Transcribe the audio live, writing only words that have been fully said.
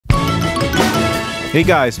Hey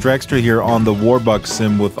guys, Draxtor here on the Warbucks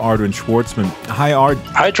sim with Arduin Schwartzman. Hi Ard.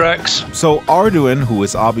 Hi Drax. So Arduin, who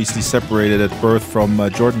is obviously separated at birth from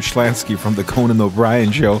Jordan Schlansky from the Conan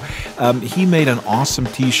O'Brien show, he made an awesome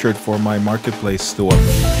t-shirt for my marketplace store.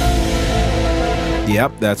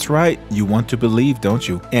 Yep, that's right. You want to believe, don't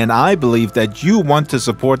you? And I believe that you want to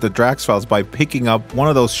support the Drax Files by picking up one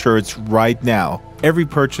of those shirts right now. Every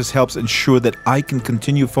purchase helps ensure that I can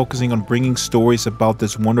continue focusing on bringing stories about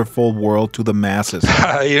this wonderful world to the masses.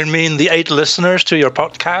 You mean the 8 listeners to your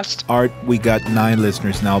podcast? Art, we got 9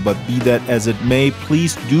 listeners now, but be that as it may,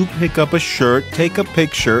 please do pick up a shirt, take a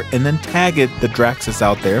picture, and then tag it, the Drax is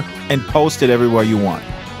out there, and post it everywhere you want.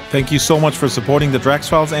 Thank you so much for supporting the Drax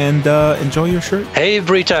Files, and enjoy your shirt. Hey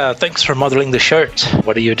Brita, thanks for modeling the shirt.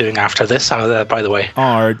 What are you doing after this, by the way?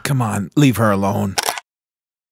 Art, come on, leave her alone.